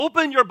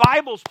Open your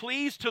Bibles,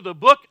 please, to the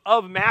book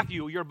of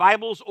Matthew, your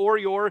Bibles or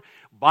your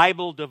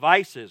Bible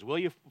devices. Will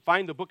you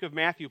find the book of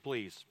Matthew,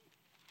 please?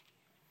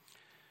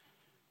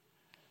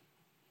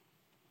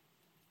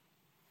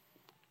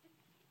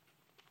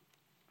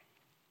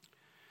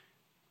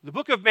 The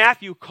book of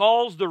Matthew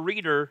calls the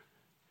reader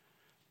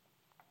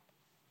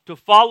to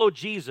follow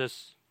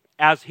Jesus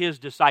as his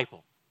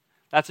disciple.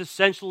 That's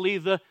essentially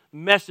the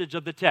message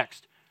of the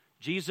text.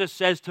 Jesus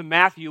says to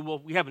Matthew,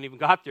 well, we haven't even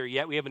got there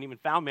yet. We haven't even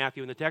found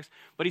Matthew in the text.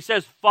 But he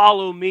says,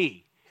 follow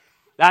me.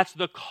 That's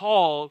the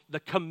call,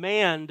 the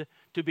command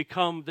to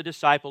become the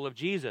disciple of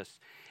Jesus.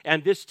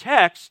 And this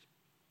text,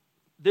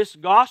 this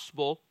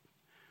gospel,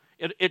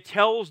 it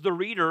tells the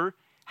reader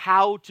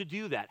how to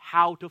do that,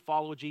 how to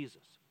follow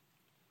Jesus.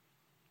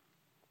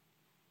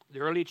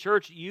 The early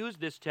church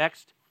used this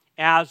text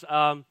as,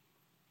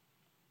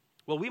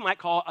 we might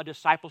call a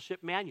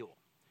discipleship manual.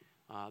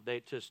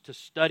 To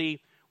study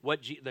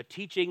the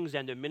teachings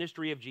and the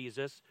ministry of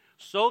Jesus,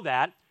 so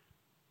that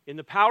in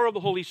the power of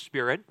the Holy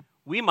Spirit,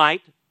 we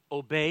might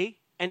obey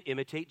and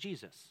imitate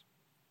Jesus.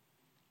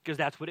 Because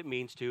that's what it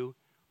means to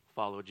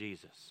follow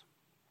Jesus.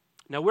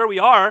 Now, where we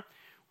are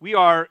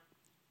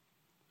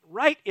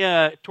right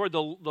toward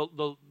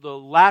the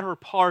latter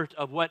part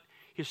of what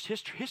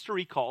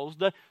history calls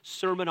the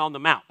Sermon on the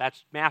Mount.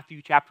 That's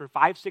Matthew chapter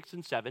 5, 6,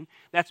 and 7.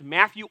 That's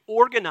Matthew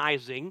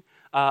organizing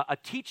a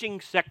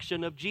teaching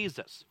section of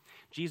Jesus.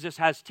 Jesus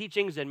has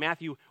teachings, and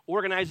Matthew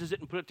organizes it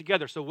and put it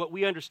together. So what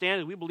we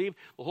understand is we believe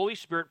the Holy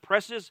Spirit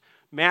presses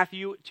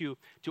Matthew to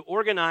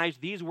organize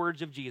these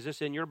words of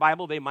Jesus. In your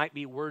Bible, they might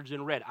be words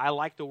in red. I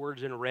like the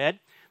words in red.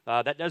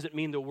 That doesn't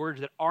mean the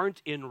words that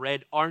aren't in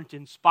red aren't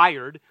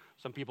inspired.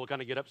 Some people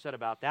kind of get upset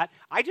about that.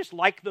 I just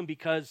like them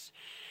because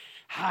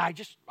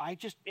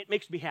it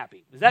makes me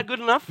happy. Is that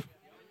good enough?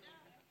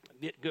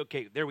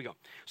 Okay, there we go.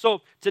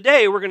 So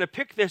today we're going to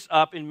pick this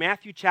up in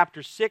Matthew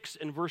chapter 6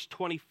 and verse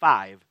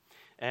 25.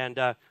 And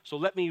so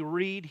let me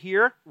read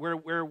here where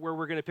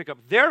we're going to pick up.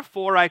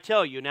 Therefore, I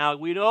tell you. Now,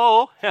 we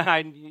know,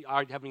 I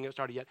haven't even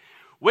started yet.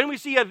 When we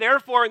see a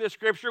therefore in the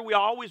Scripture, we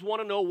always want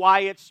to know why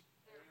it's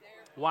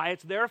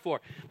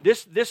therefore.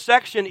 This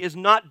section is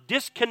not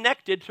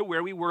disconnected to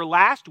where we were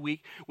last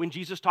week when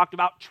Jesus talked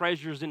about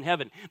treasures in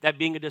heaven. That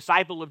being a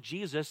disciple of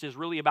Jesus is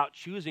really about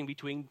choosing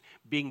between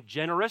being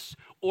generous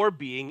or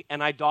being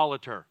an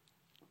idolater.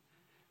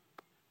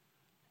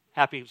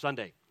 Happy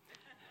Sunday.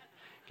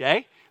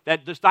 Okay?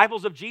 That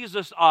disciples of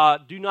Jesus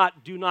do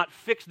not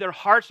fix their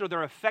hearts or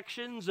their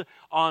affections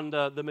on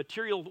the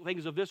material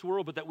things of this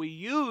world, but that we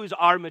use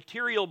our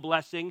material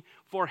blessing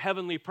for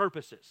heavenly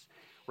purposes.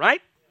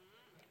 Right?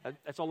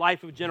 That's a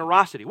life of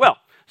generosity. Well,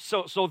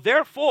 so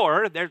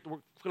therefore, we're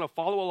going to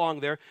follow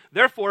along there.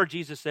 Therefore,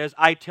 Jesus says,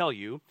 I tell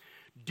you,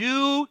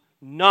 do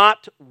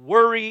not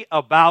worry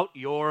about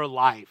your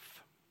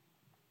life,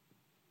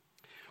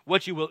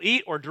 what you will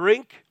eat or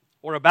drink,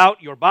 or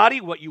about your body,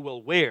 what you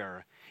will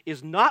wear.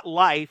 Is not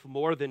life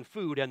more than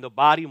food, and the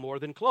body more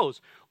than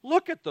clothes?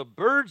 Look at the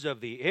birds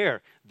of the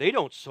air. They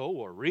don't sow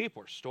or reap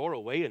or store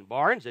away in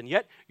barns, and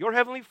yet your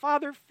heavenly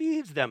Father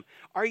feeds them.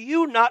 Are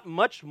you not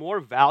much more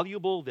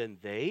valuable than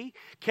they?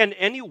 Can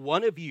any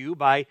one of you,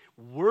 by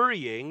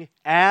worrying,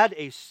 add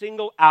a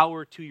single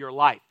hour to your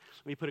life?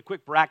 Let me put a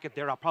quick bracket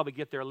there. I'll probably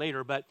get there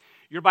later, but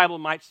your Bible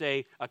might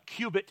say a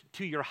cubit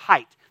to your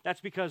height.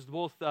 That's because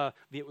both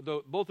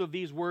of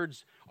these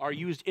words are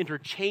used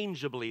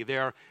interchangeably. They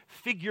are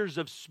figures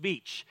of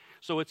speech.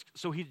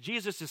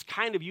 Jesus is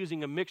kind of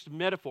using a mixed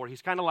metaphor.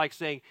 He's kind of like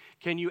saying,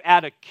 can you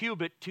add a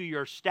cubit to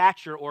your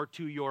stature or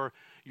to your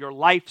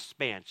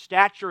lifespan?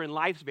 Stature and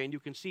lifespan, you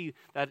can see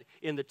that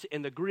in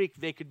the Greek,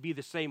 they could be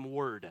the same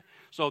word.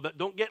 So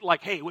don't get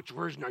like, hey, which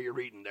version are you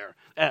reading there?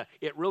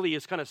 It really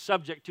is kind of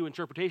subject to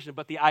interpretation.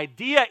 But the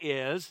idea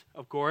is,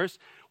 of course,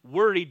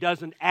 worry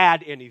doesn't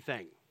add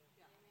anything.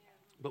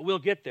 But we'll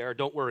get there.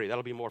 Don't worry.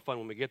 That'll be more fun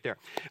when we get there.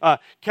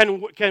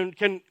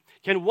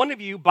 Can one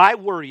of you, by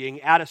worrying,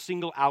 add a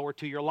single hour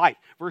to your life?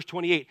 Verse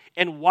 28,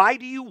 and why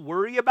do you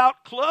worry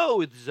about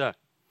clothes?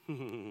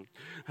 Don't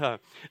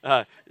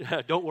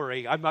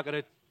worry. I'm not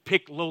going to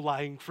pick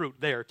low-lying fruit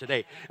there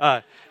today.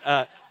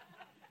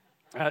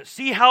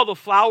 See how the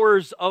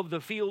flowers of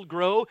the field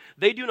grow?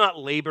 They do not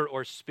labor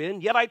or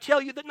spin. Yet I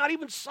tell you that not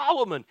even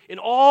Solomon in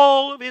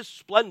all of his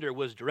splendor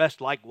was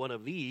dressed like one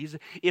of these.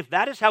 If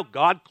that is how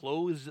God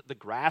clothes the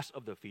grass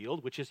of the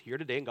field, which is here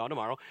today and gone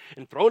tomorrow,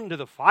 and thrown into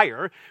the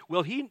fire,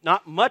 will he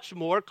not much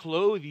more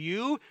clothe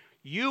you,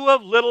 you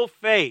of little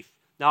faith?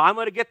 Now I'm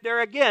going to get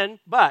there again,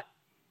 but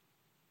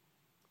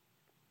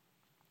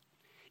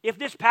if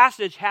this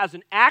passage has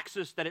an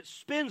axis that it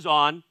spins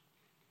on,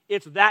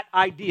 it's that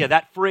idea,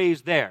 that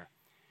phrase there.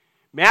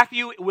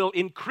 Matthew will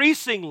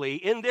increasingly,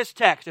 in this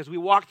text, as we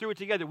walk through it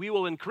together, we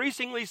will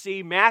increasingly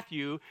see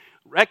Matthew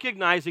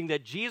recognizing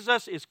that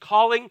Jesus is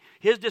calling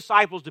his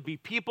disciples to be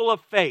people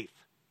of faith.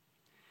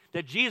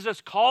 That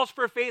Jesus calls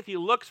for faith, he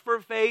looks for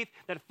faith,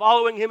 that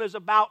following him is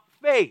about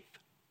faith.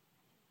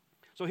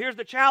 So here's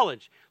the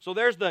challenge. So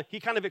he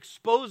kind of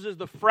exposes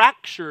the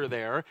fracture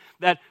there,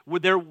 that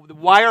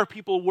why are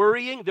people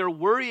worrying? They're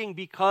worrying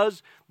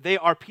because they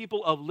are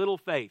people of little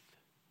faith.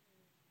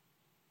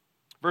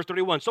 Verse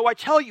 31, so I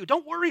tell you,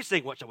 don't worry,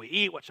 saying, what shall we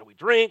eat? What shall we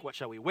drink? What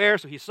shall we wear?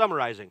 So he's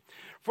summarizing.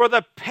 For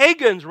the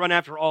pagans run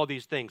after all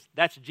these things.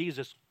 That's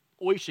Jesus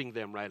oishing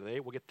them right away.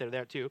 We'll get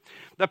there too.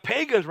 The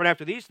pagans run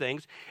after these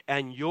things,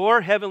 and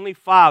your heavenly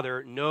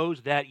Father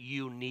knows that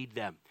you need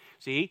them.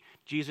 See,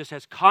 Jesus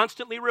has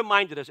constantly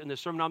reminded us in the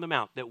Sermon on the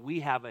Mount that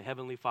we have a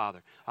heavenly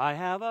Father. I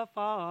have a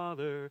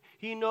Father.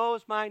 He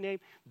knows my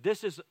name.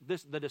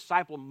 The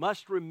disciple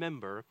must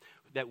remember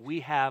that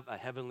we have a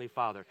heavenly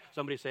Father.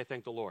 Somebody say,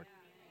 thank the Lord.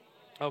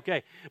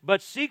 Okay,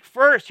 but seek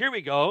first, here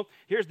we go.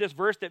 Here's this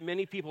verse that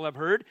many people have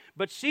heard.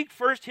 But seek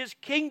first his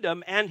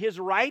kingdom and his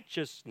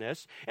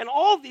righteousness, and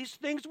all these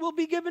things will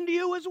be given to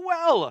you as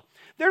well.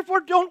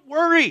 Therefore, don't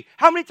worry.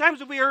 How many times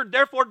have we heard,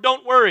 therefore,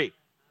 don't worry?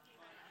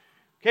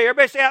 Okay,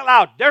 everybody say out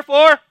loud.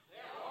 Therefore,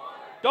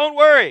 don't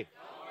worry.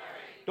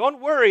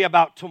 Don't worry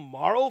about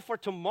tomorrow, for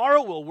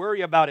tomorrow will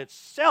worry about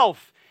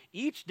itself.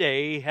 Each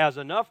day has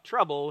enough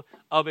trouble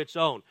of its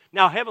own.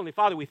 Now, Heavenly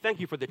Father, we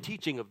thank you for the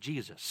teaching of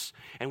Jesus.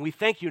 And we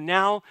thank you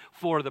now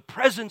for the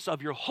presence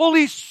of your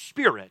Holy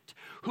Spirit,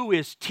 who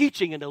is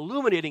teaching and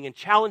illuminating and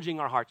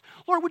challenging our hearts.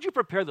 Lord, would you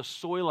prepare the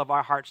soil of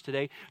our hearts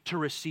today to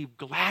receive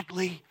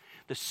gladly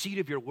the seed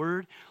of your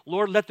word?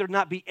 Lord, let there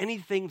not be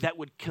anything that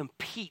would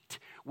compete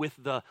with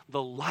the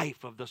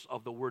life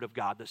of the word of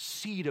God, the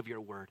seed of your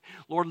word.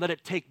 Lord, let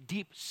it take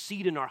deep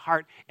seed in our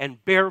heart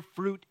and bear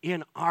fruit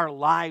in our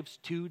lives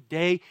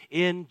today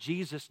in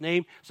Jesus'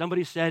 name.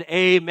 Somebody said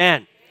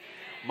amen.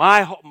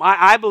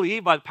 I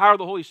believe by the power of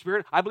the Holy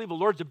Spirit, I believe the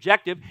Lord's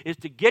objective is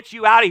to get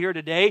you out of here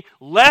today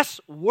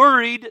less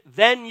worried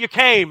than you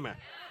came.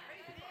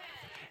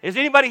 Is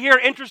anybody here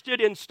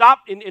interested in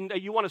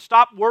you want to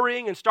stop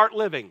worrying and start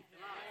living?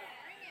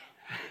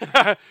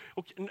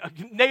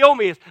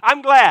 Naomi is,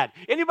 I'm glad.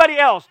 Anybody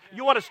else,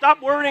 you want to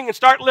stop worrying and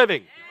start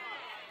living?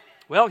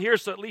 Well,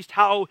 here's at least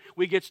how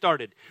we get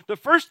started. The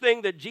first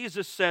thing that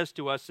Jesus says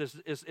to us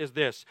is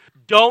this: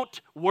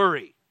 don't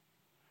worry.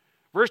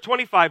 Verse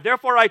 25,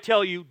 therefore I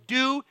tell you,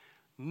 do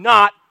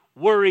not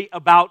worry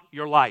about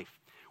your life.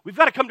 We've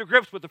got to come to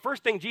grips with the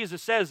first thing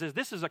Jesus says is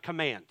this is a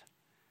command.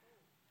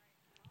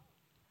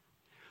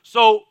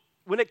 So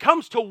when it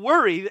comes to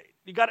worry,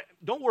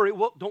 don't worry.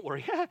 Well, don't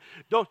worry.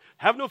 Don't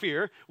have no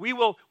fear.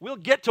 We'll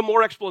get to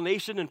more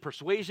explanation and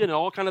persuasion and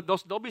all kind of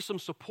those. There'll be some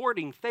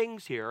supporting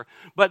things here.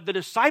 But the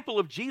disciple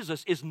of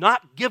Jesus is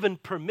not given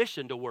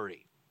permission to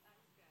worry.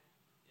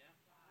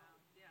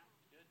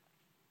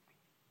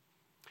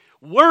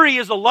 Worry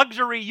is a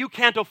luxury you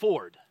can't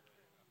afford.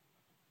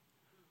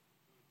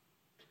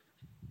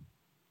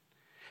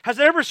 Has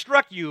it ever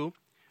struck you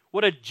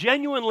what a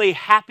genuinely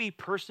happy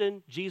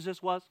person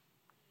Jesus was?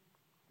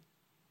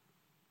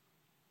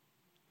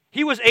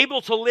 He was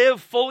able to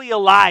live fully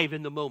alive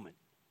in the moment.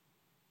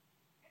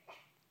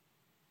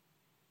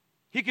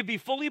 He could be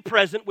fully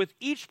present with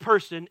each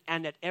person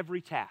and at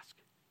every task.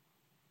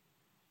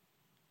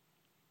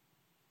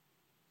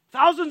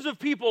 Thousands of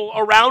people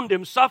around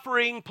him,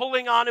 suffering,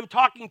 pulling on him,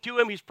 talking to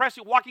him. He's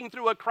walking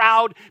through a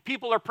crowd.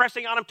 People are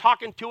pressing on him,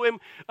 talking to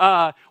him,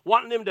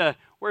 wanting him to.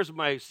 Where's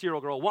my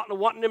cereal girl?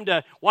 Wanting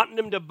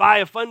him to buy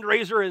a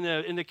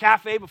fundraiser in the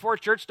cafe before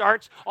church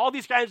starts. All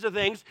these kinds of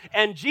things.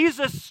 And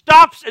Jesus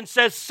stops and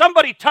says,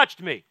 "Somebody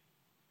touched me."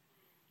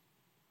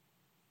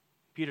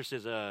 Peter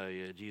says,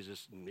 "Yeah,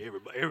 Jesus,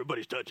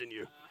 everybody's touching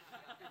you."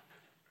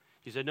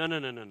 He said,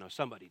 "No.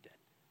 Somebody did."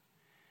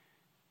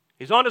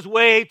 He's on his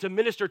way to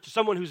minister to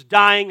someone who's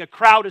dying. A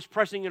crowd is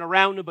pressing in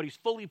around him, but he's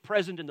fully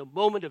present in the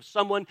moment of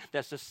someone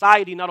that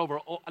society not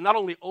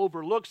only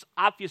overlooks,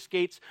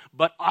 obfuscates,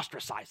 but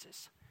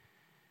ostracizes.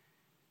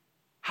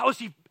 How is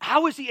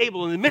he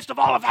able, in the midst of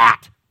all of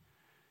that,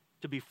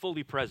 to be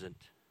fully present?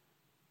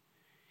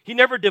 He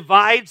never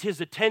divides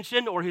his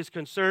attention or his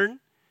concern.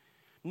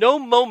 No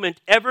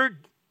moment ever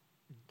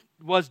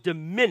was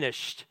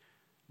diminished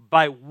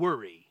by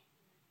worry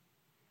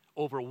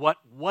over what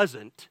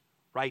wasn't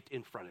right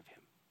in front of him.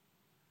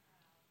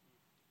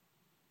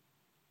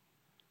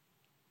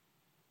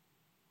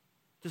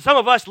 To some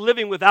of us,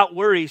 living without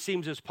worry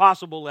seems as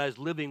possible as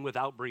living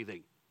without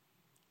breathing.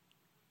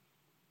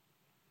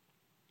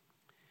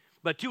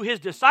 But to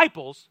his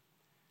disciples,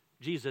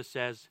 Jesus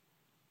says,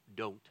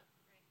 don't.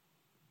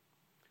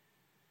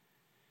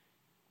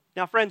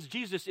 Now, friends,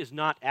 Jesus is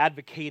not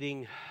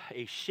advocating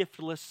a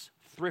shiftless,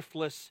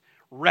 thriftless,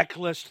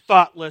 reckless,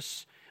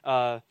 thoughtless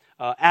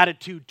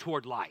attitude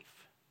toward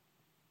life.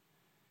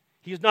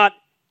 He is not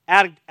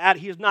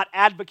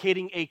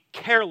advocating a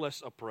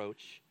careless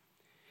approach.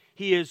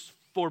 He is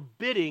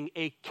forbidding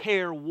a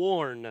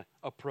careworn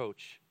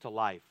approach to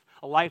life,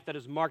 a life that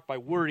is marked by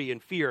worry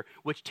and fear,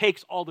 which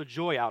takes all the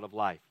joy out of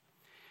life.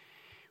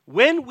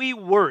 When we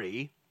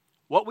worry,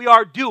 what we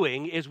are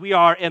doing is we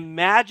are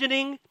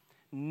imagining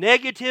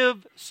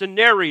negative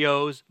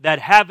scenarios that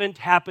haven't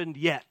happened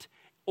yet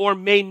or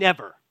may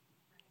never.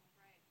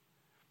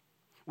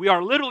 We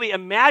are literally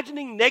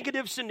imagining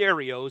negative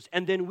scenarios,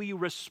 and then we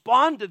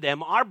respond to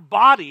them. Our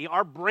body,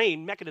 our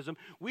brain mechanism,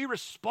 we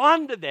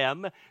respond to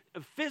them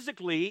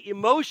physically,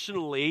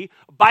 emotionally,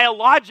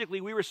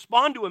 biologically. We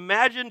respond to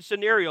imagined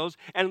scenarios,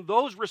 and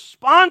those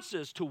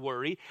responses to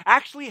worry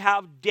actually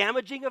have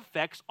damaging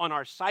effects on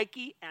our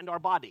psyche and our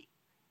body.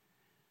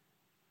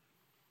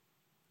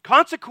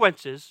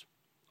 Consequences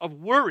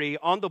of worry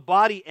on the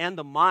body and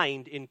the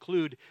mind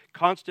include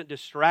constant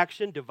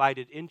distraction,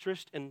 divided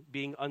interest, and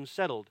being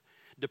unsettled,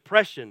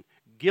 depression,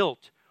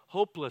 guilt,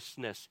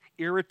 hopelessness,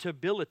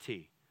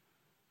 irritability,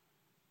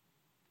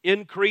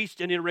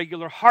 increased and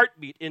irregular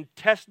heartbeat,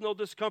 intestinal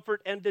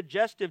discomfort and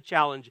digestive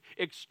challenge,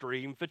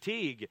 extreme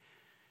fatigue,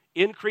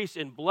 increase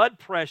in blood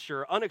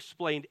pressure,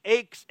 unexplained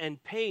aches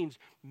and pains.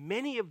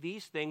 Many of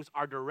these things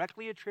are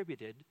directly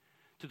attributed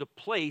to the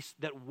place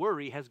that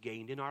worry has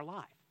gained in our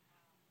life.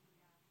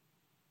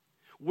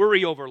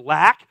 Worry over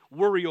lack,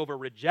 worry over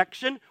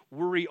rejection,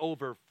 worry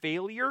over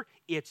failure.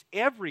 It's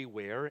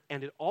everywhere,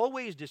 and it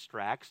always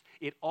distracts,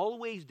 it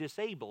always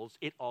disables,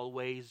 it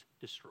always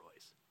destroys.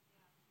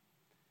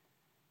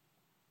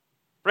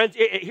 Friends,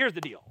 here's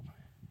the deal.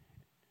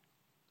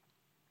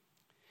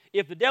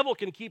 If the devil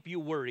can keep you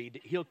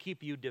worried, he'll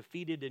keep you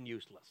defeated and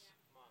useless.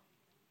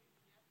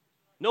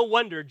 No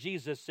wonder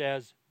Jesus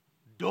says,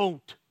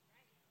 don't.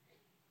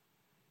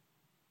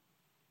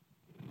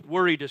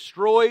 Worry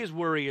destroys,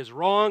 worry is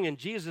wrong, and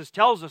Jesus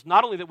tells us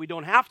not only that we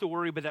don't have to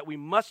worry, but that we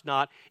must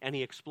not, and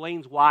he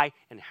explains why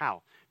and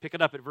how. Pick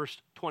it up at verse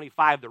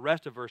 25, the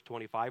rest of verse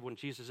 25, when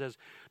Jesus says,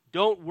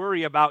 don't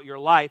worry about your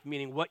life,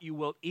 meaning what you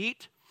will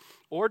eat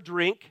or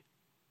drink.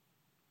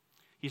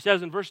 He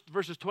says in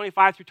verses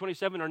 25 through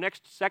 27, our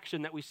next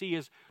section that we see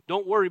is,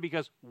 don't worry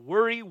because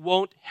worry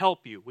won't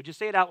help you. Would you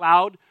say it out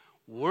loud?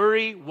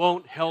 Worry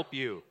won't help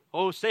you.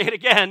 Oh, say it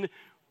again.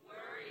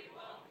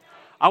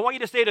 I want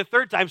you to say it a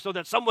third time so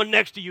that someone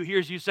next to you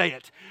hears you say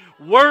it.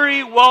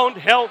 Worry won't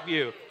help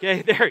you.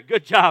 Okay, there,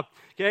 good job.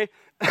 Okay,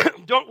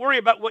 don't worry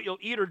about what you'll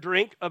eat or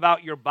drink,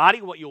 about your body,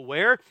 what you'll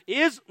wear.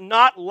 Is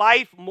not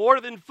life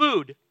more than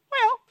food?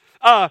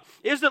 Well,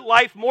 isn't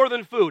life more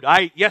than food?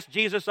 Yes,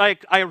 Jesus, I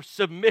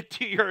submit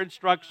to your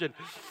instruction.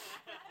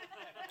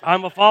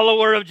 I'm a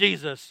follower of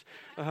Jesus.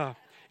 Life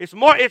is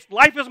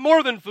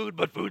more than food,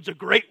 but food's a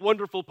great,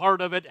 wonderful part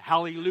of it.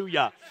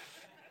 Hallelujah.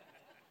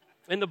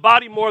 And the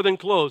body more than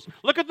clothes.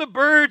 Look at the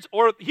birds,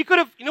 or he could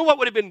have, you know what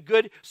would have been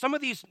good? Some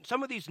of these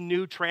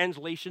new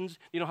translations,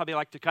 you know how they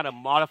like to kind of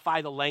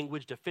modify the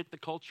language to fit the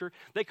culture?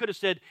 They could have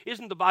said,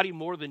 isn't the body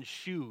more than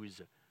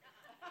shoes?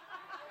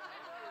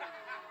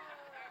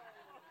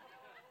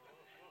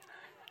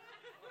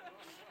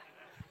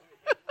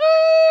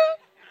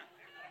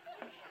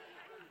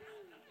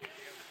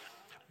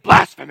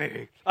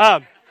 Blasphemy.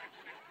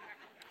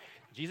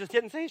 Jesus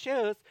didn't say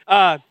shoes.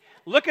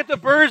 Look at the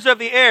birds of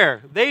the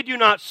air. They do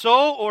not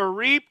sow or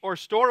reap or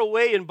store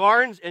away in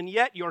barns, and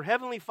yet your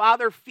heavenly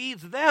Father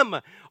feeds them.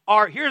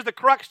 Here's the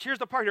crux, here's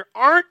the part here.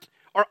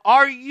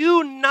 Are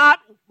you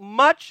not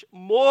much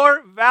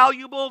more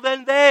valuable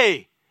than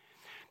they?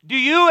 Do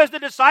you, as the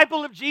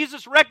disciple of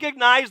Jesus,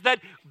 recognize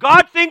that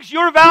God thinks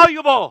you're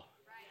valuable?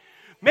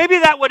 Maybe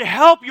that would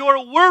help your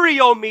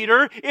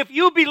worryometer if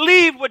you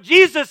believe what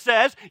Jesus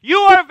says. You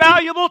are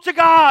valuable to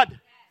God.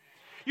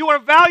 You are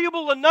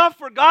valuable enough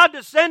for God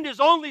to send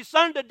His only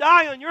Son to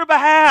die on your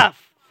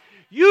behalf.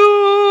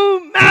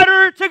 You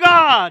matter to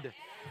God.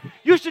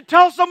 You should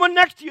tell someone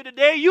next to you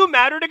today, you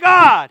matter to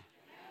God.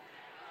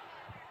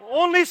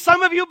 Only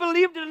some of you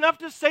believed it enough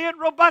to say it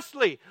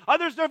robustly.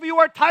 Others of you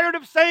are tired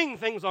of saying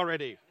things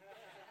already.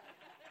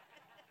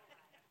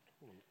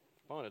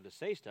 I wanted to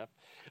say stuff.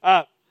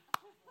 If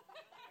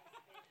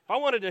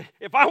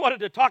I wanted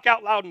to talk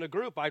out loud in a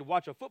group, I'd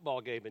watch a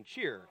football game and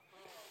cheer.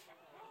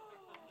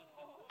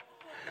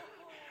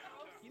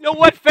 You know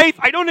what, Faith?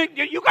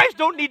 You guys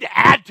don't need to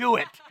add to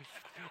it.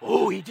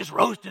 Oh, he just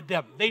roasted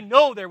them. They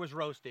know there was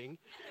roasting.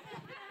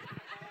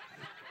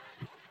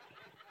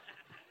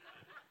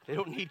 They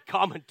don't need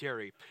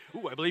commentary.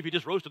 Ooh, I believe he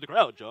just roasted the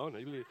crowd, John.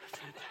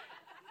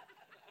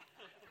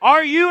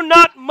 Are you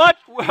not much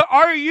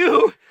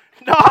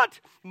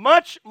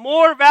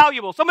more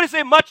valuable? Somebody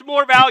say much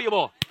more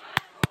valuable.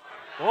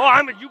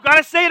 You got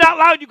to say it out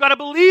loud. You got to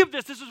believe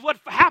this. This is what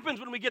happens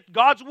when we get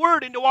God's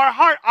word into our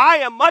heart. I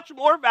am much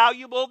more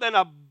valuable than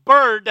a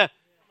bird.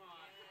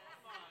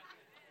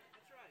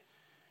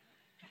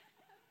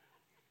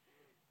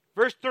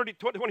 Verse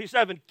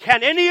 27,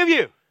 can any of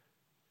you,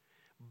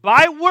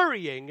 by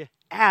worrying,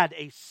 add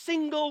a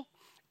single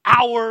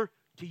hour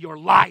to your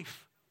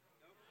life?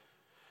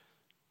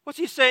 What's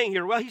he saying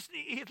here? Well,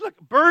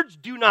 look, birds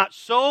do not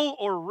sow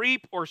or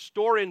reap or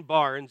store in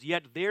barns,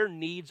 yet their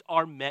needs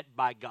are met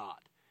by God.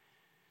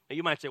 Now,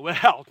 you might say,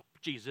 well,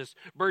 Jesus,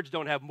 birds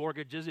don't have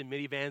mortgages and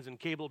minivans and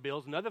cable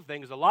bills and other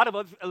things. A lot of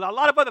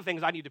other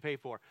things I need to pay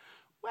for.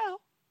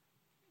 Well,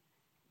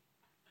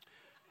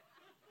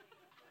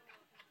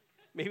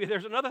 maybe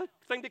there's another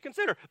thing to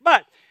consider.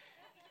 But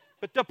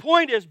the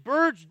point is,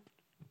 birds,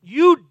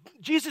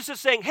 Jesus is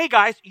saying, hey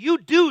guys, you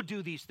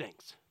do these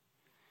things.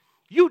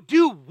 You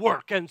do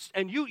work and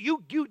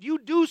you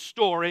do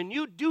store and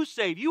you do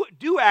save. You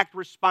do act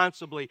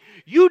responsibly.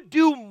 You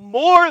do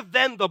more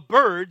than the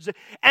birds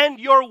and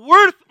you're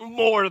worth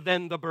more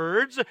than the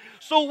birds.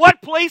 So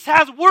what place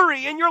has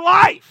worry in your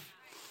life?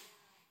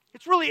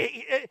 It's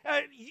really,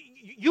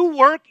 you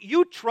work,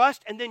 you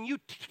trust, and then you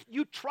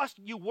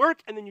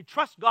work, and then you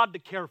trust God to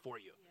care for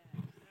you.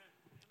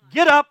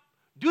 Get up,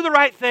 do the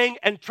right thing,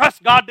 and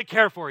trust God to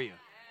care for you.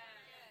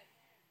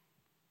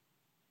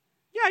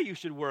 Yeah, you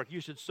should work, you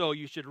should sow,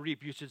 you should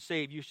reap, you should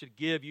save, you should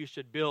give, you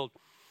should build.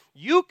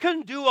 You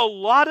can do a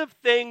lot of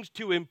things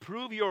to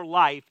improve your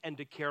life and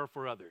to care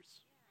for others.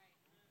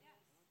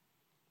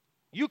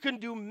 You can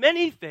do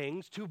many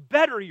things to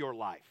better your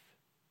life,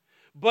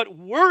 but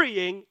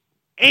worrying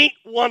ain't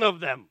one of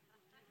them.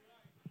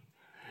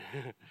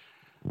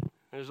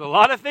 There's a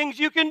lot of things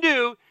you can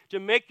do to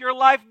make your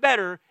life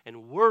better,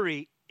 and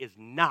worry is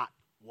not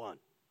one.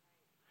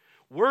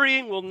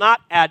 Worrying will not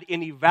add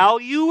any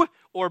value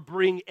or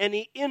bring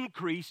any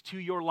increase to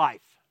your life.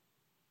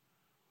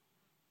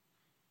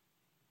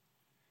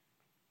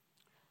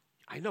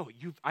 I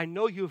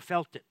know you've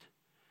felt it.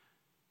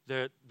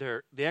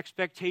 The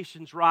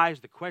expectations rise,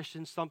 the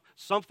questions,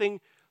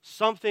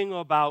 something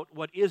about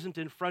what isn't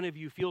in front of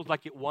you feels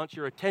like it wants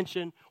your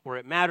attention or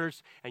it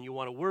matters, and you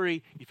want to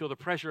worry. You feel the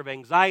pressure of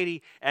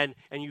anxiety, and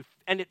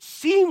it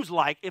seems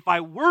like if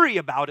I worry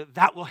about it,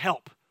 that will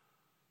help.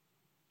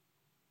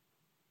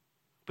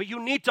 But you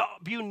need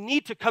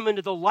to come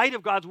into the light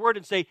of God's word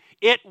and say,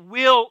 it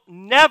will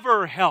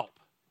never help.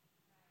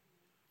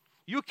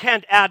 You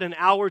can't add an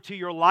hour to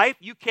your life.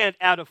 You can't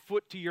add a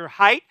foot to your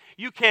height.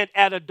 You can't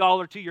add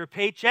 $1 to your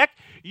paycheck.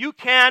 You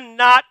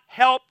cannot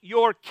help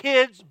your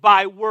kids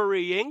by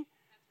worrying.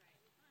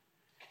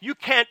 You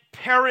can't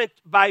parent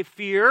by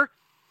fear.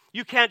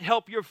 You can't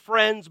help your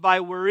friends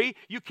by worry.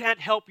 You can't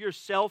help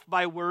yourself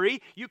by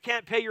worry. You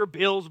can't pay your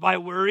bills by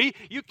worry.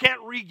 You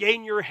can't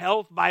regain your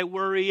health by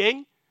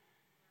worrying.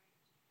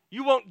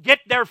 You won't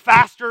get there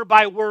faster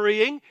by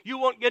worrying. You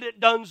won't get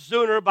it done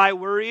sooner by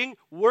worrying.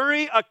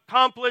 Worry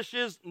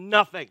accomplishes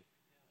nothing.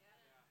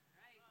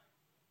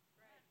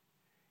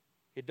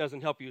 It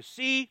doesn't help you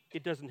see.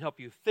 It doesn't help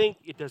you think.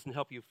 It doesn't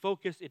help you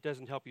focus. It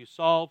doesn't help you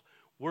solve.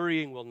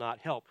 Worrying will not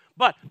help.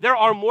 But there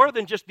are more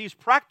than just these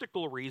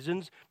practical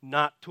reasons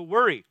not to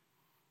worry.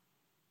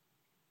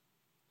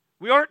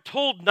 We aren't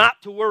told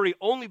not to worry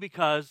only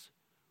because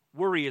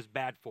worry is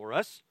bad for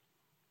us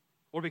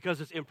or because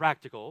it's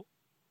impractical.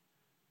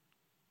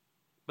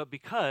 But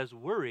because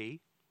worry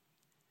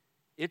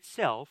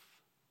itself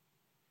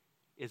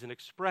is an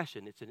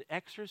expression, it's an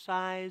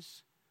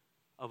exercise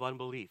of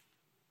unbelief.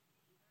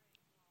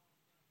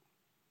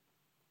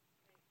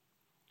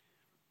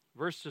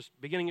 Verses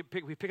beginning,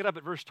 we pick it up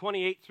at verse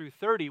 28 through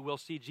 30, we'll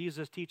see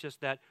Jesus teach us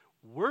that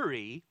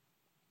worry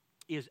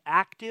is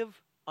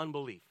active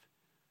unbelief.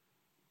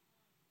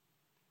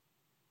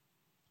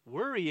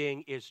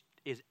 Worrying is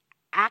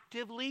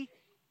actively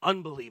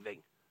unbelieving.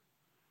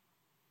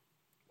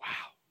 Wow.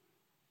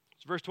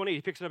 Verse 28,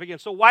 he picks it up again.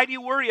 So why do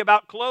you worry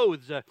about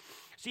clothes?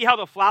 See how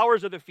the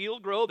flowers of the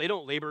field grow? They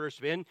don't labor or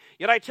spin.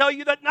 Yet I tell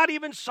you that not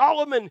even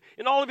Solomon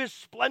in all of his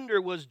splendor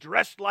was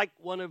dressed like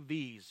one of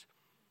these.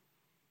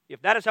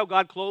 If that is how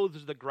God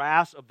clothes the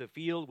grass of the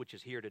field, which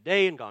is here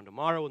today and gone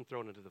tomorrow and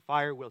thrown into the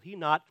fire, will he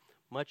not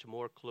much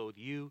more clothe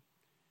you,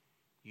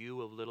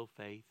 you of little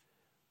faith?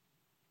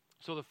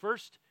 So the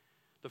first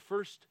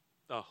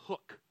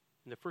hook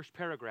in the first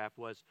paragraph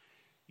was,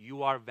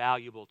 you are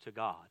valuable to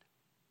God.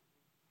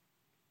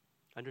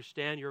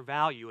 Understand your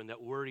value and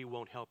that worry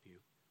won't help you.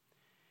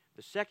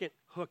 The second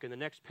hook in the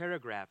next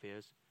paragraph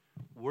is,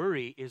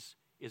 worry is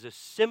a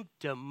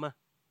symptom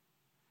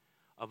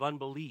of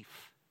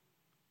unbelief.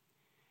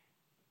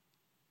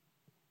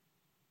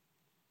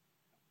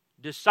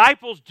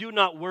 Disciples do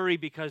not worry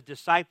because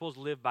disciples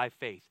live by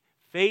faith.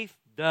 Faith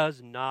does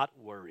not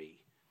worry.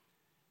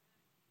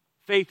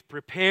 Faith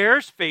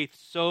prepares, faith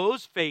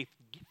sows, faith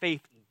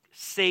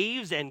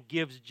saves and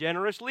gives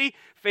generously.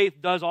 Faith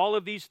does all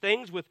of these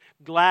things with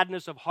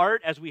gladness of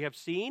heart, as we have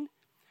seen.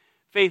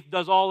 Faith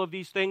does all of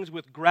these things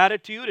with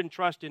gratitude and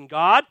trust in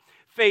God.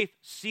 Faith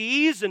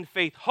sees and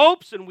faith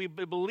hopes, and we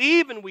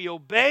believe and we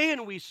obey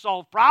and we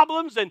solve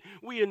problems and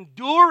we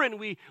endure and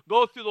we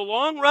go through the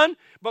long run.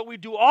 But we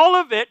do all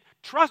of it,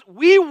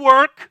 we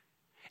work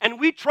and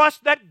we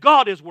trust that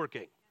God is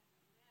working.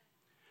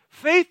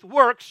 Faith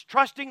works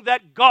trusting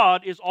that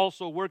God is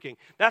also working.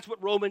 That's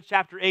what Romans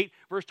chapter 8,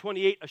 verse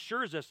 28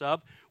 assures us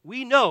of.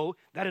 We know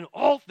that in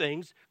all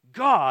things,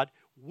 God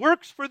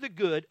works for the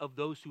good of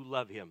those who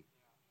love him,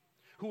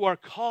 who are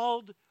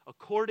called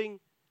according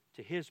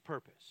to his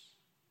purpose.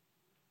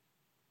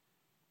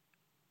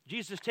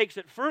 Jesus takes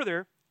it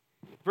further,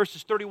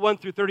 verses 31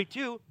 through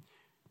 32,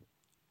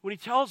 when he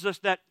tells us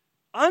that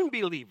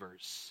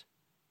unbelievers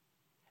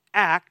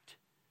act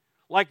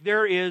like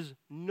there is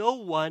no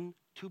one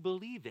to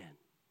believe in.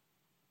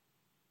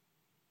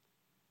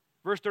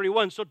 Verse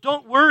 31, so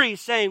don't worry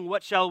saying,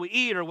 what shall we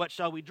eat, or what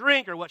shall we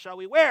drink, or what shall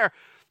we wear?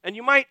 And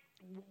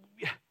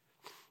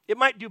it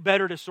might do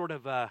better to sort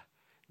of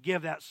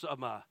give that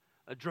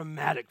a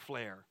dramatic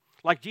flair.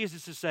 Like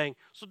Jesus is saying,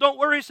 so don't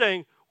worry,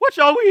 saying, what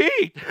shall we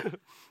eat?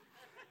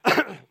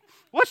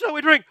 What shall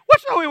we drink?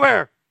 What shall we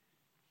wear?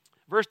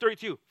 Verse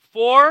 32,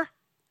 for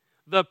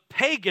the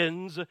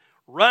pagans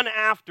run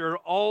after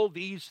all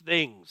these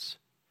things.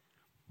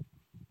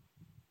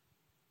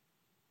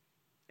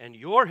 And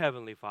your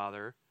heavenly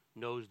Father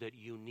knows that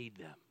you need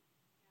them.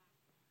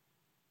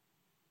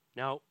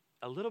 Now,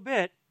 a little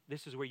bit,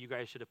 this is where you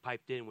guys should have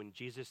piped in. When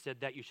Jesus said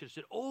that, you should have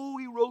said, oh,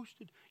 he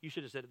roasted. You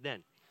should have said it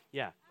then.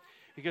 Yeah.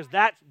 Because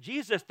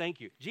Jesus, thank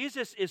you.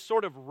 Jesus is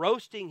sort of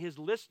roasting his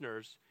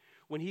listeners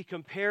when he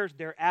compares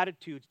their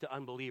attitudes to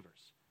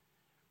unbelievers.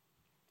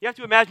 You have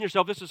to imagine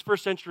yourself, this is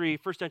first century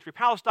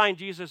Palestine.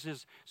 Jesus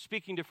is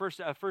speaking to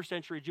first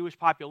century Jewish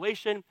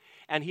population,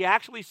 and he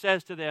actually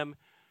says to them,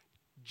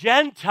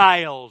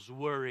 Gentiles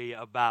worry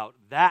about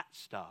that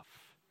stuff.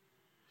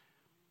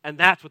 And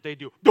that's what they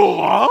do.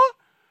 Duh?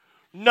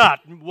 I'm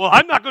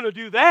not going to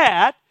do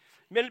that.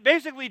 I mean,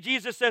 basically,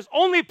 Jesus says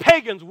only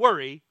pagans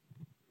worry.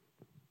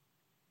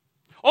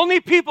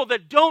 Only people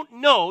that don't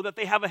know that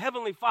they have a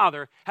heavenly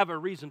Father have a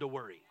reason to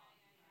worry.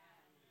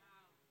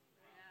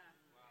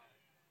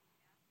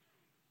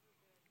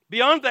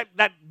 Beyond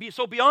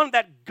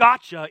that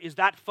gotcha is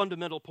that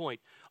fundamental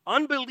point.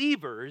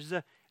 Unbelievers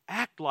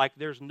act like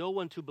there's no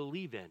one to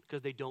believe in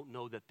because they don't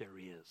know that there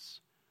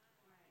is.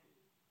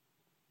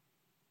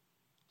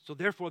 So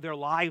therefore, their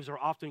lives are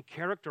often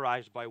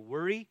characterized by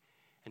worry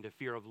and a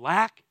fear of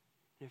lack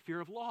and a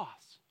fear of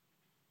loss.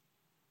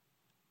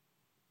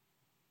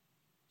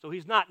 So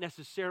he's not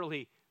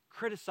necessarily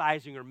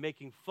criticizing or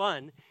making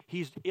fun.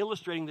 He's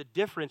illustrating the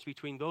difference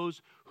between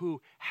those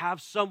who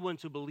have someone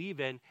to believe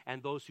in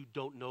and those who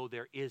don't know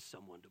there is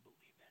someone to believe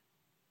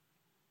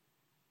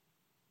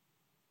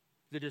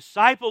in. The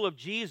disciple of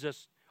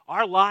Jesus,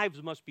 our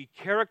lives must be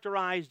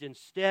characterized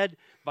instead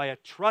by a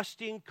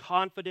trusting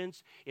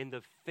confidence in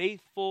the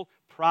faithful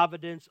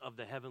providence of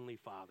the Heavenly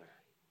Father.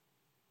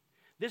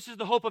 This is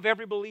the hope of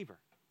every believer.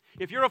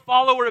 If you're a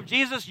follower of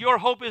Jesus, your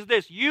hope is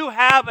this. You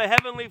have a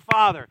Heavenly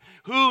Father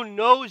who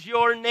knows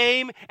your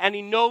name and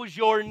He knows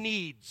your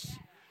needs.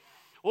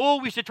 Oh,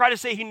 we should try to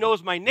say He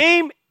knows my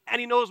name and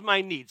He knows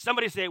my needs.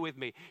 Somebody say it with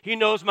me. He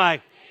knows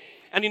my,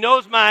 and He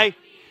knows my.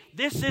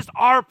 This is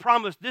our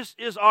promise. This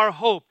is our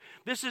hope.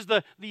 This is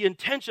the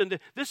intention.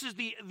 This is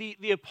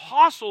the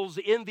apostles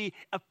in the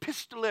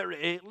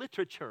epistolary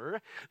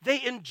literature.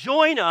 they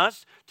enjoin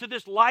us to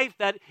this life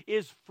that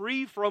is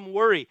free from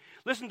worry.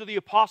 Listen to the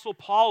apostle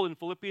Paul in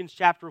Philippians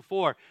chapter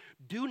 4.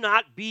 Do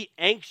not be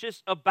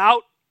anxious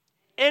about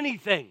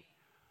anything.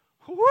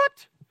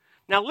 What?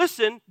 Now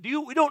listen,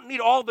 we don't need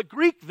all the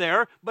Greek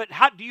there, but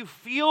how do you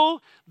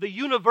feel the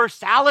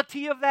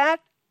universality of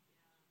that?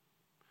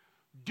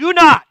 Do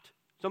not.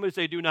 Somebody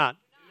say, do not.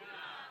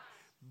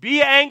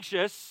 Be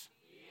anxious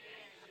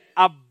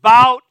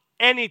about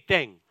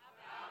anything.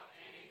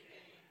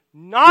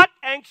 Not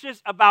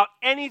anxious about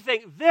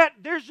anything.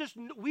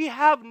 We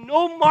have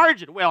no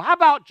margin. Well, how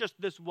about just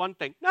this one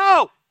thing?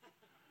 No.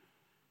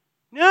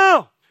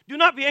 Do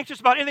not be anxious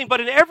about anything,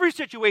 but in every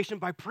situation,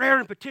 by prayer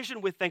and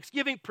petition with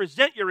thanksgiving,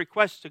 present your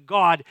requests to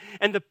God,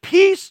 and the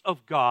peace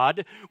of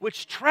God,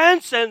 which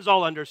transcends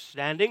all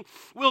understanding,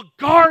 will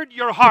guard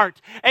your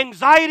heart.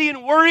 Anxiety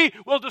and worry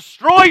will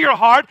destroy your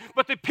heart,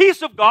 but the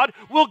peace of God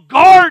will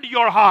guard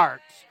your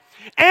heart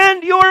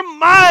and your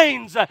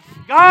minds.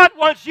 God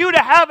wants you to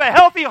have a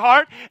healthy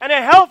heart and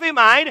a healthy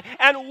mind,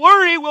 and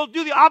worry will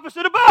do the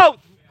opposite of both.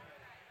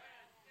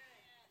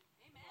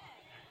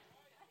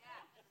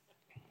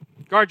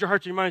 Guard your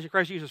hearts and your minds in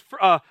Christ Jesus.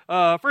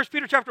 1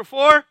 Peter chapter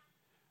 4,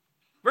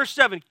 verse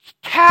 7.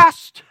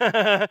 Cast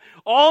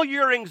all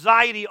your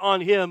anxiety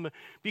on Him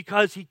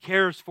because He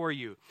cares for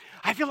you.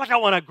 I feel like I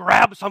want to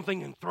grab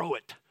something and throw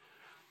it.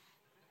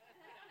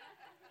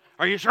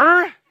 Are you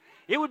sure?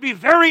 It would be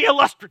very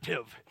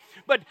illustrative.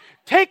 But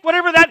take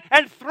whatever that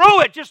and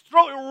throw it. Just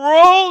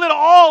roll it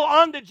all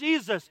onto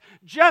Jesus.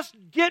 Just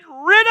get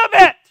rid of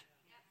it.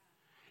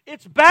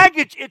 It's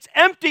baggage. It's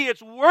empty.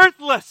 It's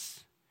worthless.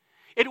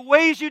 It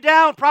weighs you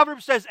down.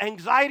 Proverbs says,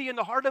 anxiety in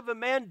the heart of a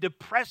man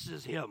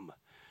depresses him.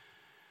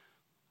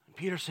 And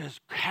Peter says,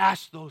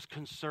 cast those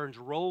concerns,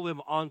 roll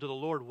them onto the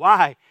Lord.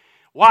 Why?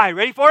 Why?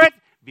 Ready for it?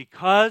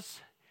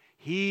 Because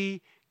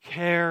He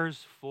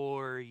cares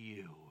for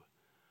you.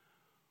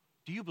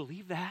 Do you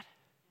believe that?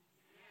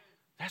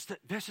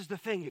 This is the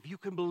thing. If you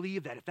can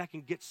believe that, if that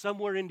can get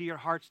somewhere into your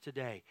hearts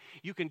today,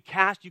 you can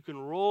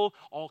roll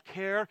all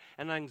care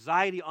and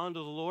anxiety onto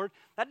the Lord.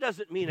 That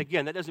doesn't mean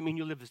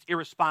you live this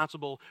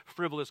irresponsible,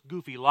 frivolous,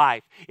 goofy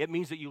life. It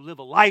means that you live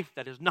a life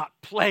that is not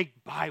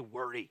plagued by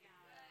worry.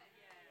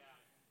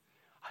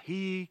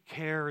 He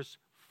cares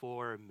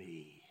for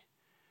me.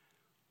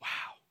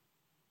 Wow.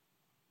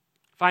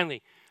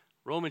 Finally,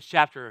 Romans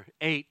chapter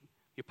 8,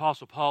 the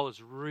Apostle Paul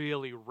is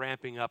really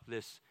ramping up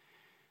this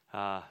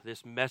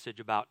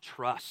message about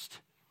trust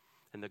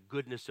and the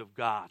goodness of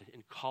God,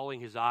 and calling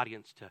his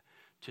audience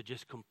to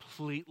just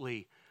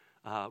completely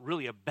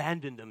really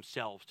abandon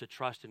themselves to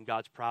trust in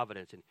God's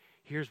providence. And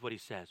here's what he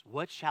says.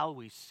 What shall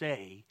we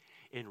say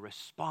in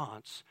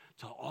response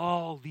to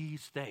all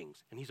these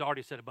things. And he's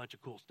already said a bunch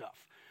of cool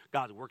stuff.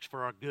 God works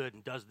for our good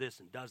and does this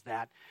and does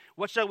that.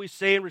 What shall we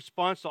say in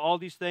response to all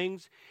these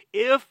things?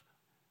 If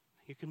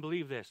you can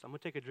believe this, I'm going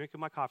to take a drink of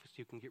my coffee so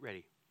you can get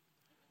ready.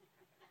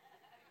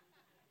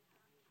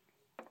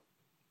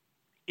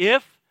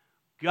 If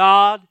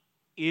God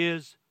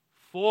is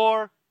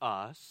for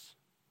us,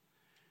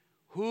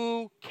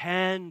 who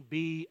can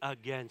be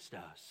against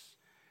us?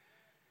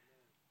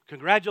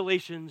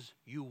 Congratulations,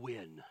 you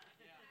win.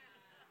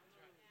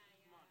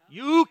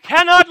 You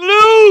cannot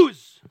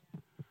lose.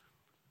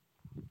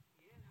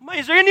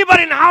 Is there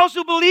anybody in the house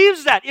who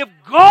believes that? If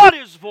God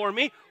is for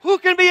me, who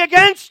can be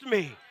against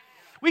me?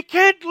 We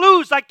can't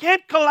lose. I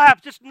can't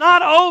collapse. It's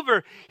not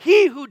over.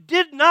 He who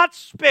did not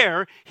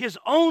spare his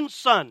own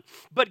son,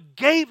 but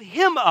gave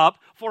him up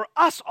for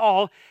us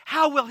all,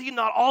 how will he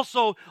not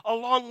also,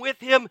 along with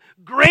him,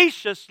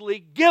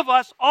 graciously give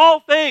us all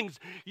things?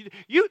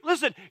 You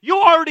listen, you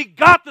already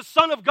got the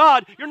Son of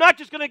God. You're not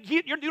just going to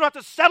get, you don't have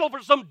to settle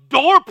for some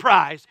door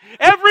prize.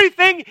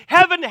 Everything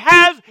heaven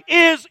has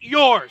is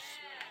yours.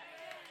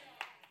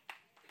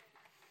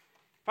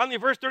 Finally,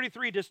 verse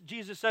 33,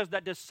 Jesus says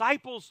that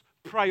disciples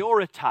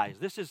prioritize.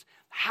 This is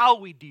how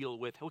we deal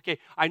with, okay,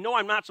 I know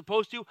I'm not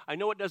supposed to. I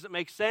know it doesn't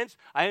make sense.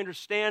 I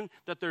understand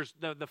that there's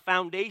the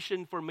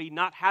foundation for me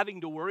not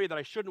having to worry, that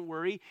I shouldn't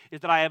worry, is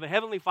that I have a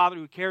heavenly Father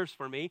who cares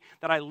for me,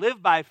 that I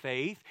live by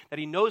faith, that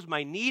he knows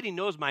my need, he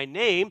knows my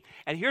name.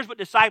 And here's what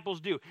disciples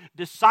do.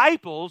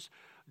 Disciples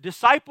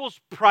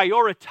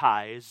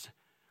prioritize.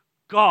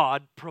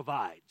 God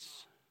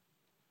provides.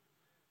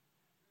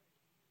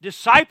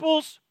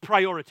 Disciples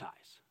prioritize.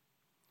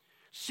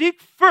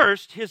 Seek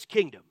first his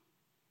kingdom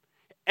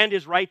and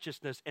his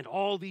righteousness, and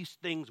all these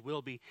things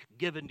will be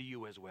given to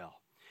you as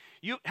well.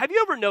 Have you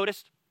ever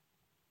noticed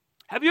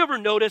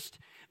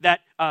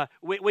that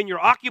when you're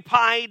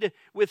occupied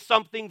with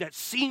something that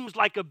seems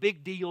like a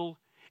big deal,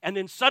 and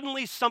then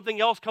suddenly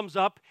something else comes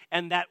up,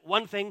 and that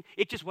one thing,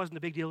 it just wasn't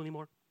a big deal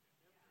anymore?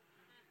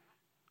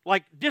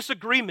 Like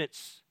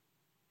disagreements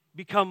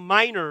become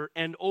minor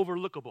and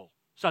overlookable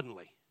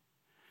suddenly.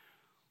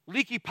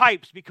 Leaky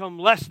pipes become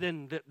less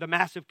than the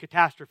massive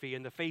catastrophe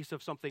in the face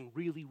of something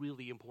really,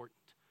 really important.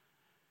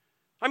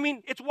 I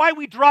mean, it's why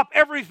we drop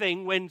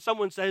everything when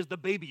someone says the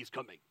baby's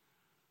coming.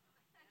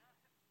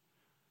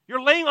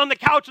 You're laying on the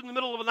couch in the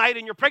middle of the night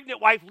and your pregnant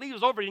wife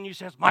leaves over and she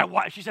says, my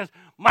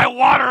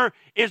water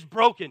is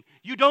broken.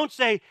 You don't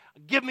say,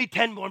 give me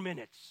 10 more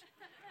minutes.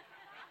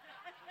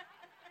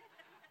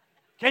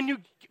 Can you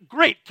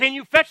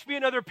fetch me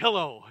another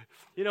pillow?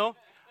 You know?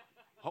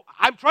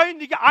 I'm trying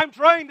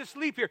to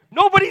sleep here.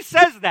 Nobody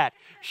says that.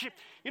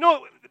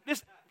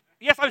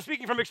 Yes, I'm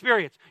speaking from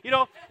experience. You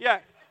don't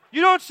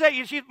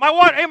say,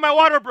 my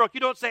water broke. You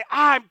don't say,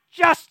 I've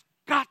just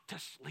got to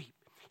sleep.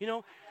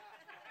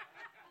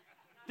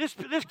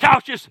 This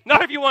couch is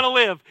not if you want to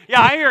live.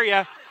 Yeah, I hear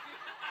you.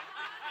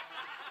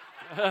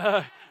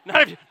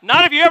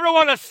 Not if you ever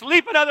want to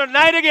sleep another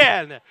night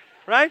again,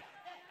 right?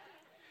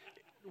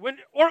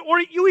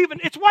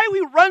 It's why we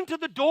run to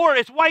the door.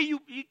 It's why you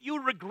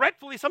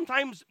regretfully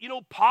sometimes,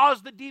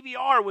 pause the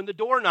DVR when the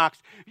door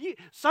knocks.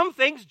 Some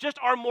things just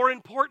are more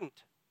important.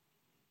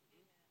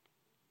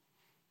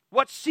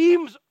 What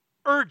seems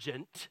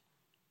urgent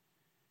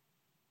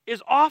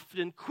is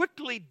often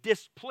quickly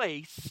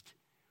displaced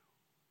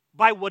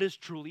by what is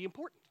truly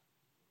important.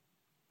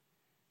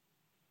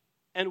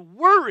 And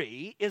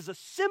worry is a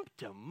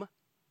symptom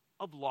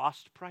of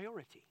lost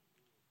priority.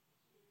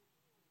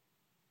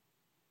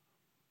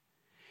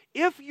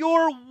 If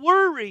you're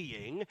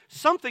worrying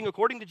something,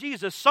 according to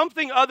Jesus,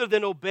 something other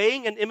than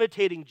obeying and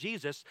imitating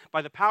Jesus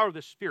by the power of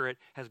the Spirit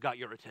has got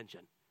your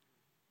attention.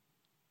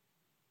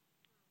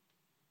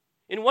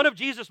 In one of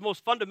Jesus'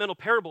 most fundamental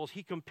parables,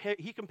 he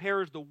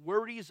compares the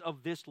worries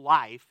of this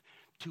life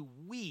to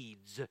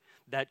weeds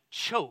that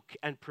choke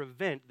and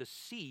prevent the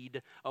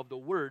seed of the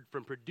word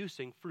from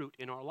producing fruit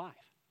in our life.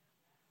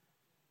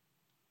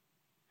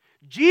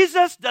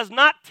 Jesus does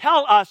not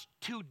tell us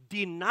to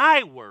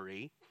deny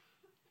worry.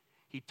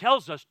 He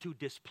tells us to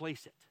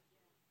displace it.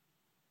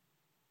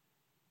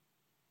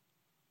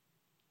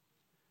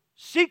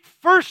 Seek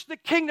first the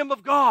kingdom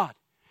of God.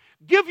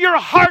 Give your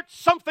heart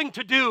something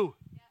to do.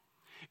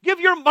 Give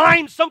your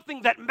mind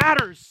something that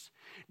matters.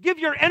 Give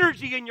your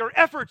energy and your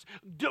efforts.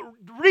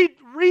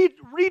 Reorient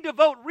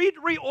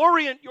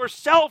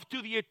yourself to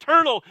the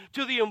eternal,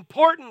 to the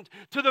important,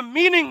 to the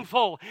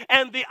meaningful,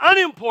 and the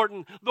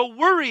unimportant. The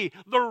worry,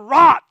 the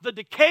rot, the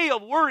decay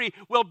of worry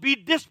will be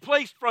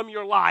displaced from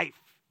your life.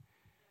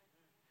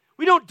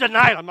 We don't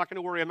deny it. I'm not going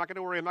to worry.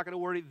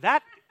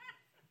 That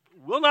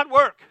will not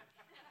work.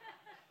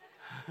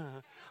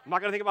 I'm not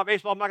going to think about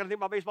baseball. No, you're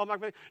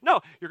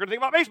going to think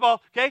about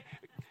baseball, okay?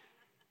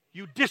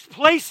 You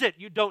displace it.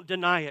 You don't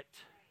deny it.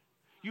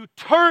 You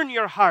turn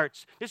your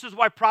hearts. This is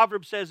why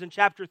Proverbs says in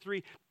chapter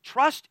 3,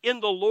 trust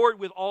in the Lord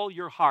with all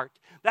your heart.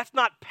 That's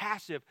not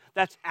passive,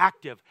 that's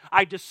active.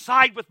 I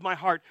decide with my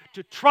heart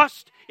to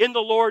trust in the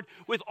Lord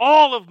with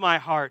all of my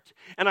heart.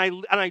 And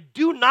I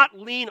do not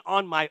lean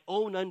on my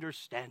own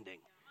understanding.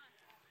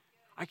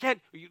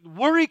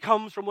 Worry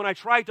comes from when I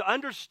try to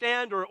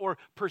understand or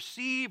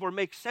perceive or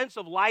make sense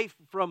of life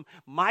from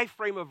my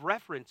frame of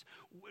reference.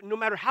 No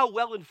matter how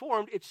well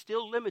informed, it's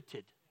still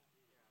limited.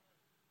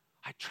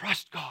 I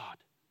trust God.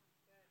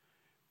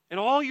 In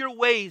all your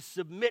ways,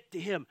 submit to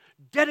Him.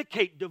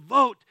 Dedicate,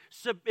 devote,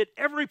 submit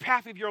every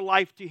path of your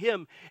life to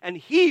Him, and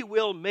He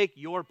will make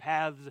your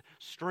paths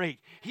straight.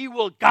 He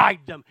will guide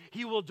them.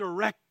 He will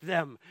direct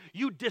them.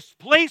 You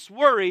displace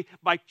worry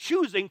by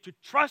choosing to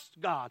trust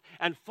God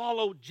and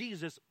follow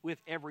Jesus with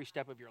every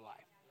step of your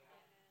life.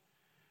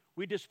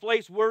 We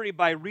displace worry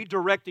by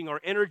redirecting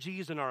our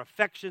energies and our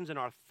affections and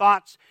our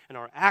thoughts and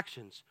our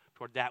actions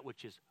toward that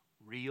which is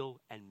real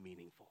and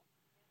meaningful.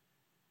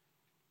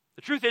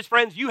 The truth is,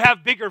 friends, you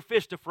have bigger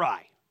fish to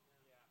fry.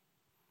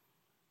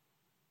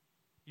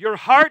 Your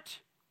heart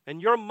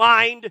and your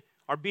mind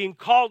are being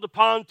called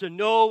upon to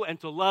know and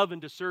to love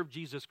and to serve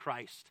Jesus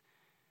Christ.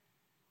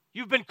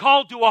 You've been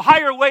called to a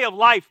higher way of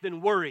life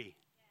than worry.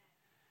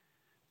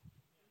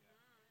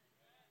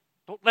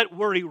 Don't let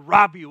worry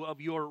rob you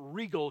of your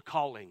regal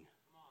calling.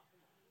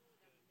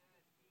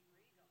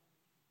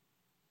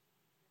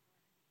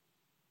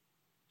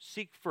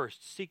 Seek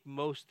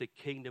most the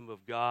kingdom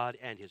of God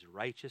and His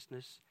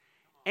righteousness,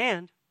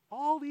 and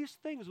all these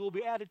things will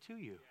be added to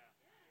you.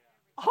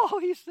 All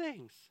these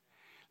things.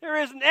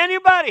 There isn't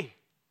anybody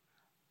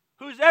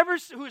who's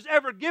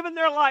ever given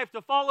their life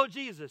to follow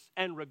Jesus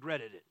and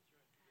regretted it.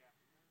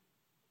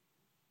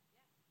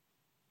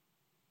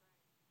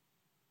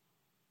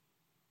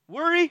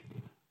 Worry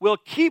will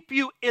keep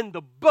you in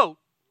the boat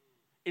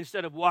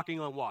instead of walking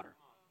on water.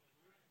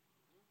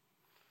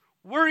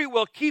 Worry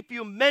will keep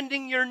you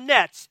mending your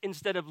nets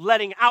instead of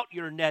letting out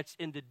your nets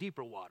into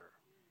deeper water.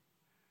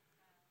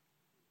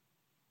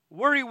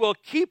 Worry will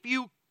keep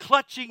you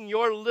clutching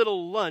your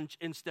little lunch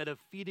instead of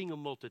feeding a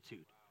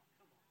multitude.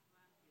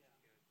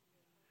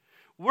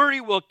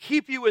 Worry will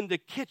keep you in the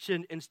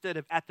kitchen instead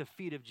of at the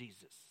feet of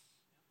Jesus.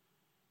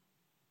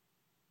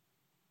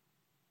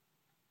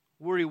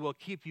 Worry will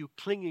keep you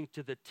clinging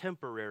to the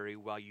temporary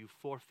while you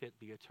forfeit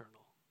the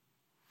eternal.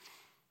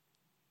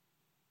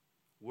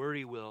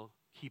 Worry will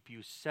keep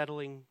you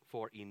settling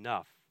for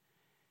enough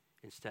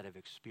instead of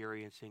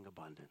experiencing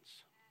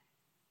abundance.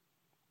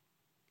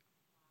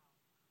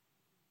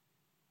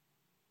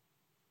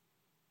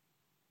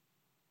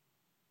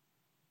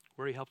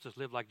 Worry helps us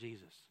live like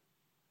Jesus,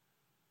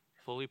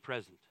 fully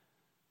present,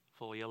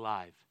 fully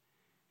alive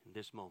in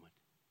this moment.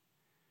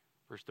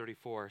 Verse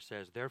 34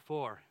 says,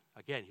 therefore,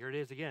 again, here it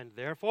is again,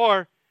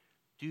 therefore,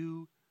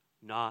 do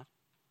not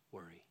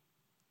worry.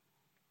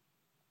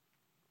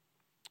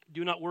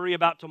 Do not worry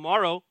about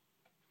tomorrow,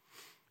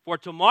 for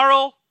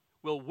tomorrow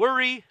will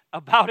worry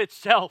about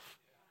itself.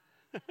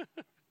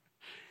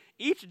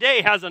 Each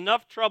day has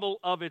enough trouble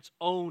of its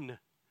own.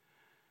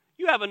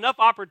 You have enough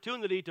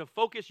opportunity to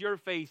focus your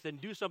faith and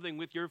do something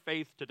with your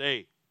faith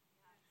today.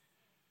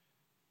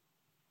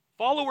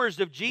 Followers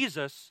of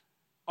Jesus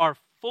are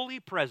fully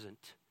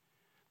present.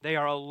 They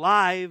are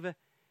alive.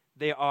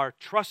 They are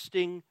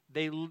trusting.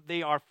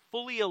 They are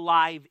fully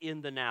alive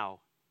in the now.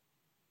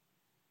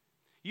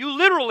 You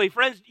literally,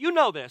 friends, you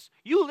know this.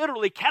 You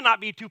literally cannot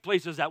be two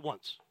places at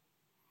once.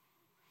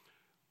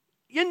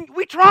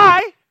 We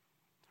try.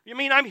 I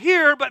mean, I'm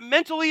here, but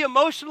mentally,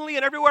 emotionally,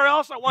 and everywhere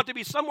else, I want to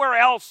be somewhere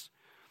else.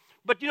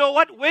 But you know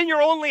what? When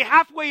you're only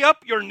halfway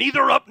up, you're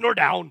neither up nor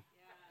down.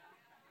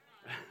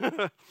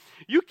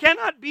 You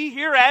cannot be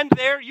here and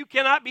there. You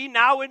cannot be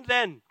now and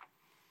then.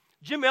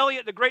 Jim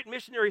Elliot, the great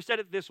missionary, said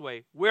it this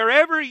way: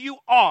 wherever you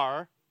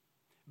are,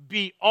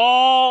 be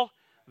all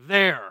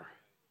there.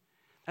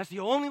 That's the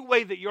only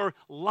way that your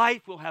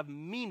life will have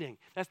meaning.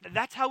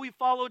 That's how we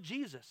follow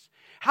Jesus.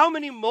 How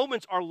many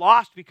moments are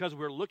lost because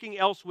we're looking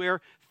elsewhere,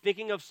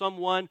 thinking of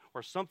someone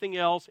or something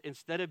else,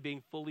 instead of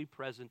being fully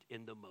present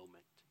in the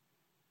moment?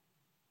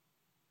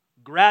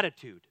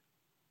 Gratitude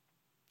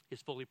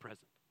is fully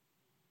present.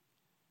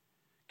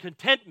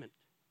 Contentment,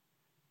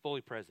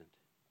 fully present.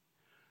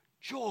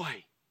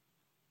 Joy,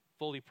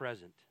 fully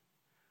present.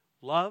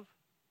 Love,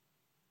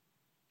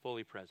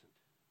 fully present.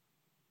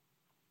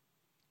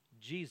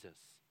 Jesus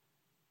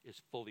is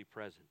fully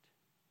present.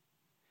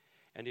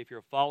 And if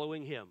you're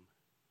following Him,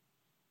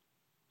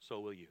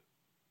 so will you.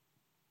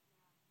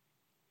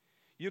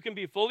 You can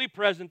be fully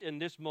present in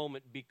this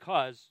moment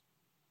because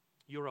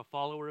you're a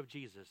follower of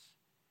Jesus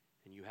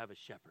and you have a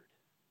shepherd.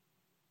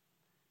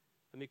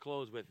 Let me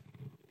close with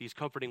these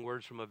comforting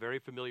words from a very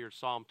familiar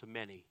psalm to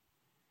many.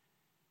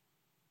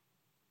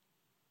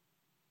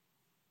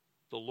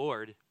 The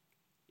Lord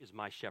is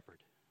my shepherd.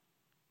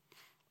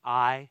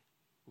 I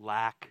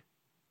lack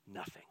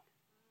nothing.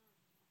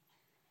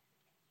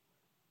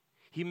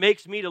 He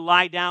makes me to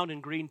lie down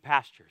in green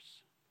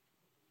pastures.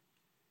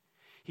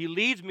 He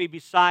leads me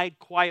beside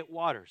quiet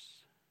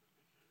waters.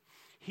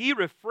 He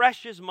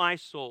refreshes my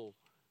soul.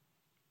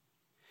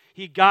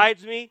 He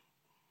guides me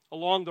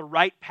along the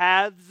right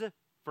paths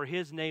for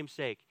His name's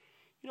sake.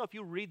 You know, if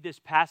you read this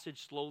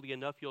passage slowly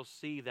enough, you'll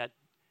see that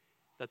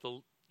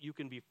the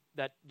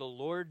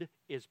Lord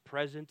is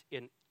present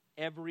in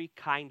every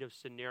kind of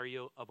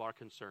scenario of our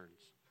concerns.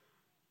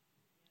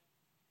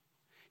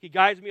 He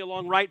guides me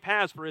along right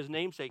paths for his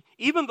name's sake.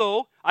 Even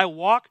though I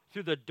walk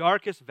through the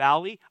darkest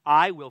valley,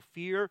 I will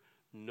fear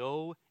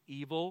no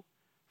evil,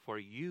 for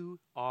you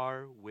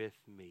are with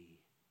me.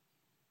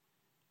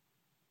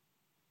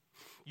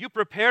 You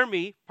prepare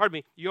me,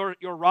 your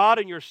rod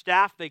and your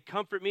staff, they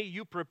comfort me.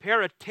 You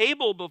prepare a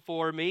table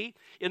before me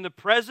in the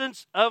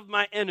presence of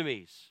my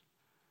enemies.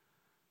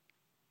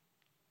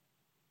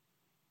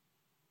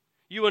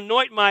 You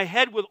anoint my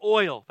head with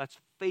oil. That's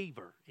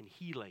favor and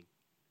healing.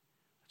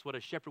 That's what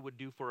a shepherd would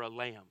do for a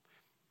lamb.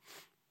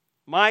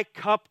 My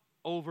cup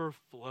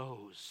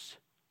overflows.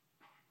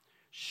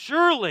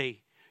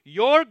 Surely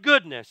your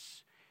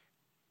goodness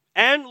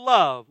and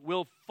love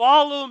will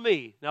follow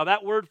me. Now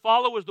that word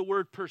follow is the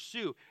word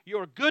pursue.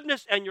 Your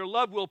goodness and your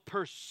love will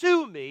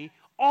pursue me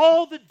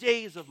all the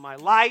days of my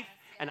life,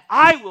 and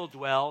I will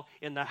dwell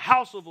in the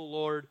house of the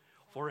Lord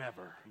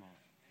forever.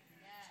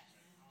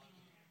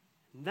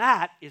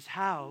 That is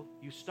how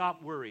you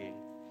stop worrying,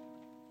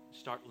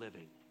 start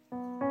living.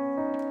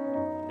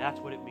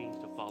 That's what it means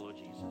to follow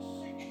Jesus.